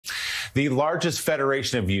The largest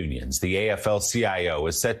federation of unions, the AFLCIO,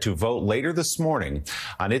 is set to vote later this morning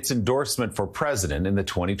on its endorsement for president in the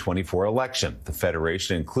 2024 election. The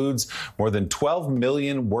federation includes more than 12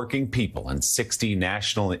 million working people and 60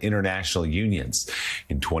 national and international unions.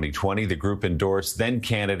 In 2020, the group endorsed then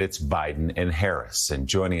candidates Biden and Harris. And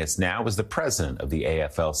joining us now is the president of the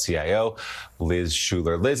AFL-CIO, Liz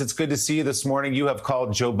Shuler. Liz, it's good to see you this morning. You have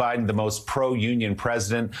called Joe Biden the most pro-union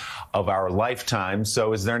president of our lifetime.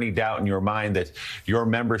 So is there any doubt in your mind that your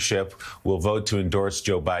membership will vote to endorse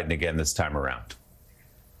Joe Biden again this time around?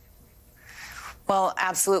 Well,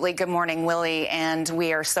 absolutely. Good morning, Willie. And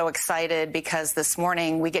we are so excited because this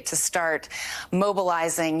morning we get to start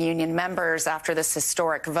mobilizing union members after this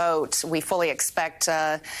historic vote. We fully expect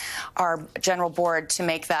our general board to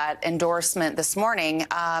make that endorsement this morning.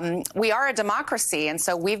 We are a democracy, and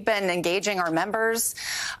so we've been engaging our members,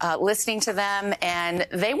 listening to them, and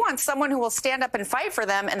they want someone who will stand up and fight for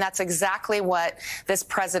them, and that's exactly what this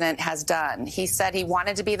president has done. He said he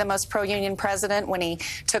wanted to be the most pro-union president when he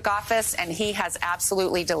took office, and he has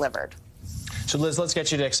absolutely delivered. So, Liz, let's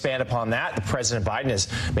get you to expand upon that. The President Biden has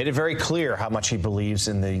made it very clear how much he believes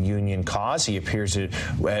in the union cause. He appears at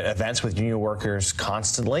events with union workers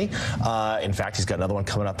constantly. In fact, he's got another one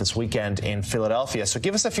coming up this weekend in Philadelphia. So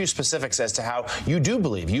give us a few specifics as to how you do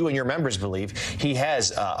believe, you and your members believe, he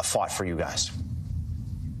has fought for you guys.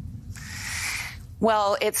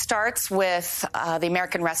 Well, it starts with the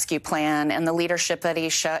American Rescue Plan and the leadership that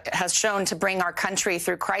he has shown to bring our country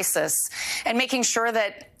through crisis and making sure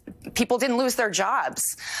that people didn't lose their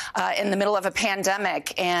jobs in the middle of a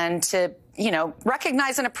pandemic, and to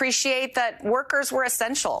recognize and appreciate that workers were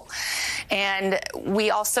essential. And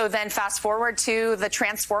we also then fast forward to the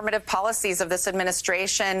transformative policies of this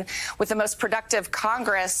administration with the most productive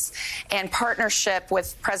Congress and partnership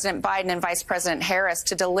with President Biden and Vice President Harris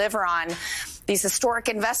to deliver on these historic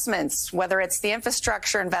investments, whether it's the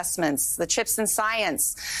infrastructure investments, the chips and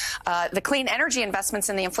science, the clean energy investments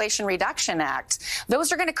in the Inflation Reduction Act.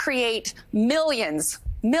 Those are going to create millions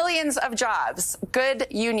of jobs, good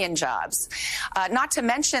union jobs. Not to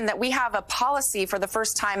mention that we have a policy for the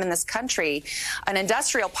first time in this country, an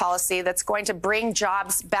industrial policy that's going to bring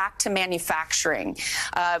jobs back to manufacturing.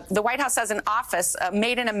 The White House has an office, a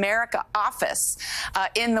Made in America office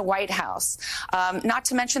in the White House. Not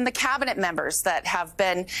to mention the cabinet members that have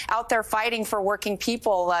been out there fighting for working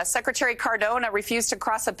people. Secretary Cardona refused to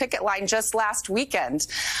cross a picket line just last weekend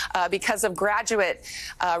because of graduate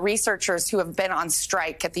researchers who have been on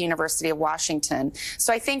strike at the University of Washington.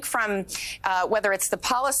 So I think from whether it's the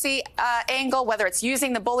policy angle, whether it's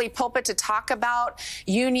using the bully pulpit to talk about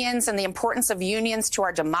unions and the importance of unions to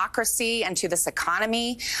our democracy and to this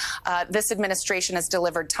economy, this administration has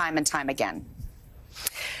delivered time and time again.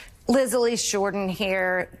 Liz, Elise Jordan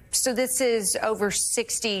here. So this is over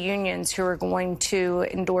 60 unions who are going to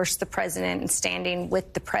endorse the president and standing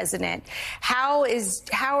with the president. How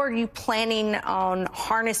are you planning on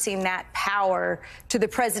harnessing that power to the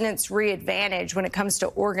president's readvantage when it comes to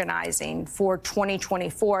organizing for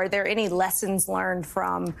 2024? Are there any lessons learned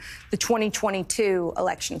from the 2022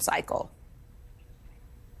 election cycle?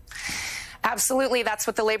 Absolutely. That's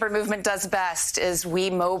what the labor movement does best, is we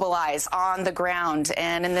mobilize on the ground.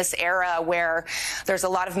 And in this era where there's a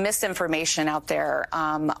lot of misinformation out there,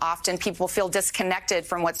 often people feel disconnected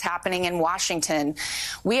from what's happening in Washington.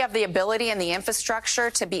 We have the ability and the infrastructure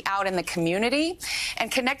to be out in the community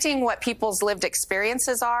and connecting what people's lived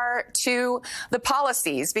experiences are to the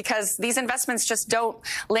policies, because these investments just don't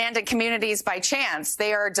land in communities by chance.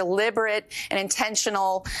 They are deliberate and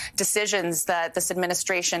intentional decisions that this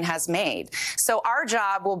administration has made. So our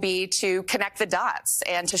job will be to connect the dots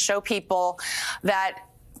and to show people that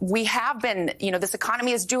we have been, this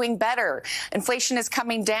economy is doing better. Inflation is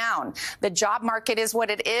coming down. The job market is what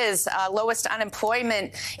it is, lowest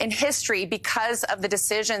unemployment in history because of the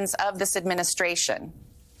decisions of this administration.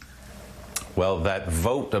 Well, that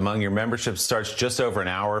vote among your membership starts just over an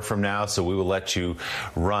hour from now, so we will let you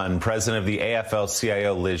run. President of the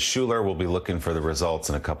AFL-CIO, Liz Shuler, will be looking for the results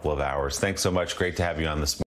in a couple of hours. Thanks so much. Great to have you on this morning.